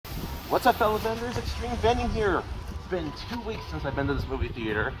What's up, fellow vendors? Extreme Vending here. It's been 2 weeks since I've been to this movie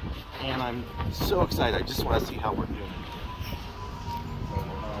theater, and I'm so excited. I just want to see how we're doing. So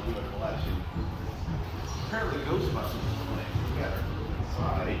we'll do a collection. Apparently Ghostbusters is playing together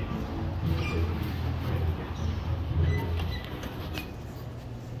inside.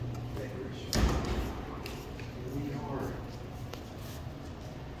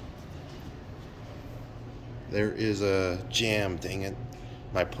 There is a jam, dang it.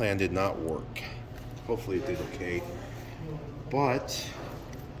 My plan did not work. Hopefully it did okay. But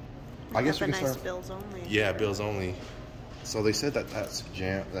I guess we can start. Bills only. Yeah, bills only. So they said that that's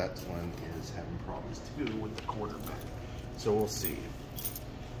jam. That one is having problems too with the quarterback. So we'll see.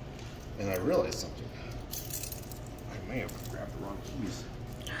 And I realized something. I may have grabbed the wrong keys.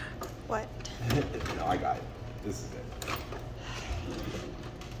 What? No, I got it. This is it.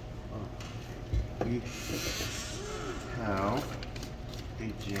 We have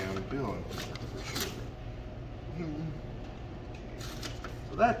a jam bill.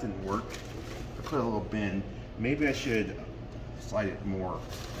 So that didn't work. I put a little bin. Maybe I should slide it more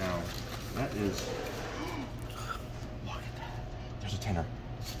down. That is. Look at that. There's a tenner.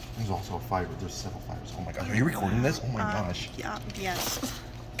 There's also a fiver. There's several fivers. Oh my gosh. Are you recording this? Oh my gosh. Yeah. Yes.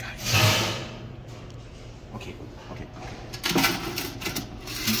 Guys. Okay.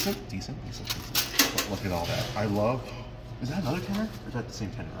 Decent. Look at all that. I love. Is that another tenner? Or is that the same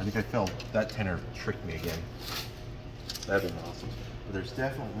tenner? I think I felt that tenner tricked me again. That'd been awesome. But there's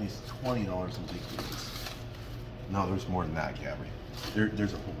definitely at least $20 in big deals. No, there's more than that, Gabby.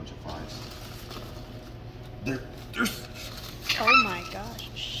 There's a whole bunch of fives. There's. Oh my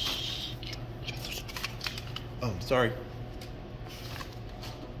gosh. Oh, sorry.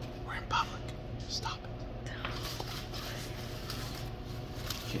 We're in public. Stop it.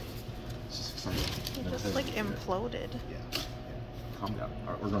 Okay. This is exciting. It just like imploded. Yeah. Calm down.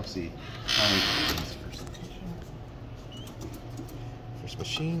 All right, we're going to see how many things first. First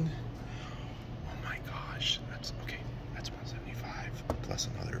machine. Oh my gosh. That's okay. That's 175 plus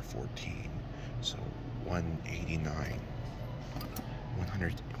another 14. So 189.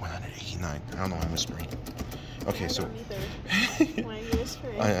 189. I don't know. I'm whispering. Okay, so. Why are you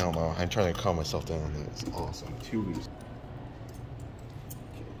whispering? I don't know. I'm trying to calm myself down. And it's awesome. 2 weeks.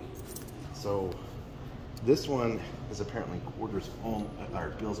 Okay. So this one is apparently quarters only,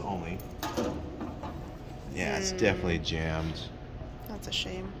 or bills only. Yeah, it's definitely jammed. That's a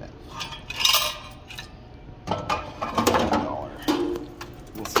shame. $1.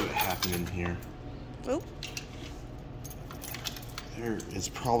 We'll see what happened in here. Oh. There is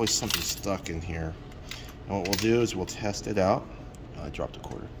probably something stuck in here. And what we'll do is we'll test it out. I dropped a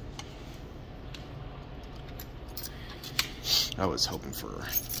quarter. I was hoping for a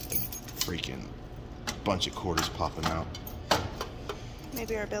freaking bunch of quarters popping out.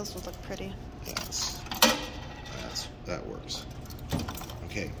 Maybe our bills would look pretty. Yes. That works.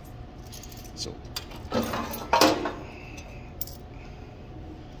 Okay. So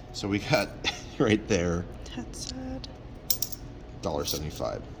we got right there. That's sad.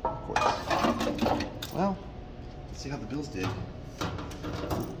 $1.75 quarters. Well, let's see how the bills did.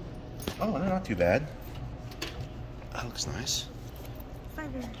 Oh, they're not too bad. That looks nice.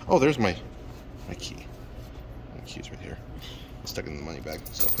 Fiver. Oh, there's my key. My key's right here. I stuck it in the money bag,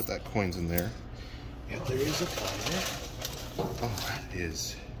 so I'll put that coins in there. Yeah, there is a fiver. Oh, that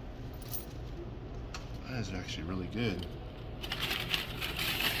is actually really good.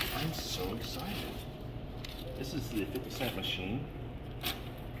 I'm so excited. This is the 50-cent machine.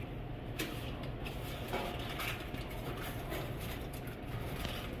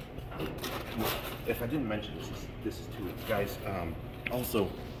 If I didn't mention this is 2 weeks, guys. Also,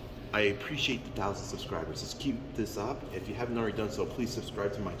 I appreciate the 1,000 subscribers. Let's keep this up. If you haven't already done so, please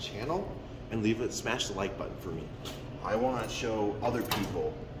subscribe to my channel and smash the like button for me. I want to show other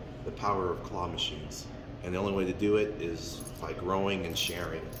people the power of claw machines, and the only way to do it is by growing and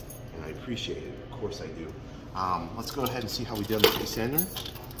sharing. And I appreciate it. Of course I do. Let's go ahead and see how we did on the center.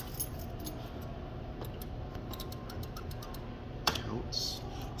 Counts.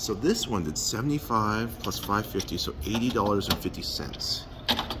 So this one did 75 plus 550, so $80.50.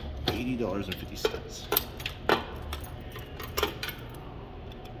 $80.50.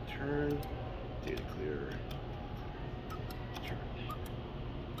 Turn, data clear, turn,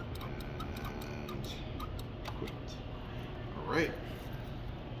 and quit. All right.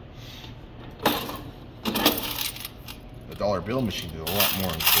 The dollar bill machine did a lot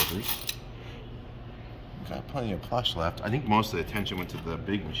more in quarters. Got plenty of plush left. I think most of the attention went to the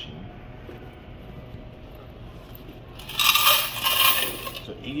big machine.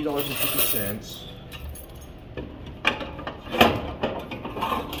 So $80.50.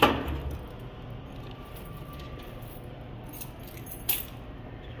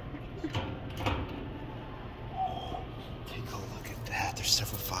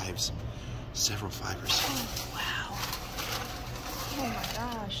 Oh my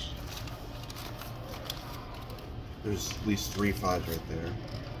gosh. There's at least 3 5s right there.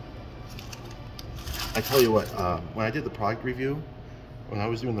 I tell you what, when I did the product review, when I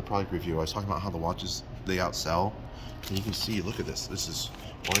was doing the product review, I was talking about how the watches, they outsell. And you can see, look at this. This is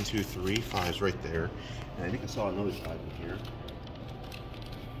 1, 2, 3 5s right there. And I think I saw another 5 in here.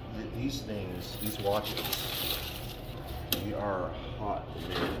 These things, these watches, they are hot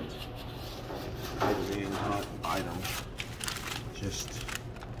demand. High demand, hot item. Just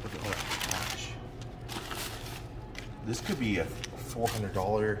look at all that cash. This could be a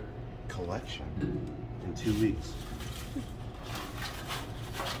 $400 collection in 2 weeks.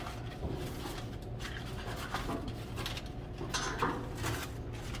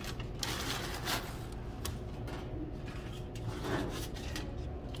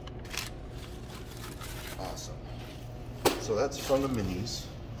 Awesome. So that's from the minis.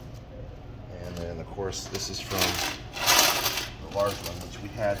 And then of course this is from the large one, which we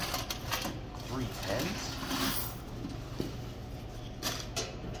had 3 10s.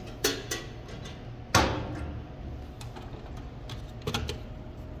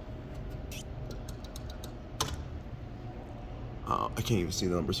 I can't even see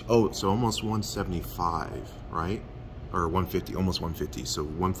the numbers. Oh, so almost 175, right? Or 150, almost 150, so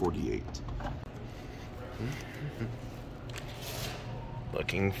 148.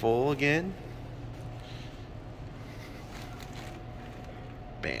 Looking full again.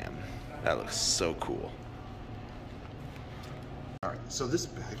 Bam. That looks so cool. Alright, so this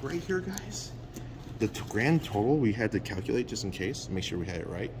bag right here, guys, the grand total we had to calculate just in case, make sure we had it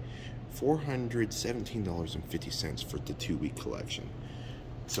right. $417.50 for the 2-week collection.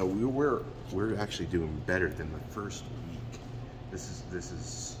 So we're actually doing better than the first week. This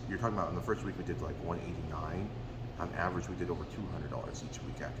is you're talking about in the first week we did like $189. On average we did over $200 each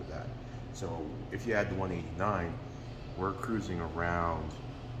week after that. So if you add the $189, we're cruising around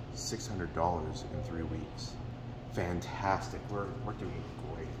 $600 in 3 weeks. Fantastic. We're doing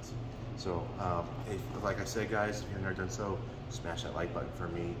great. So like I said, guys, if you haven't already done so, smash that like button for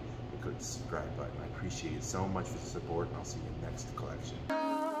me. Click the subscribe button. I appreciate it so much for the support, and I'll see you in the next collection.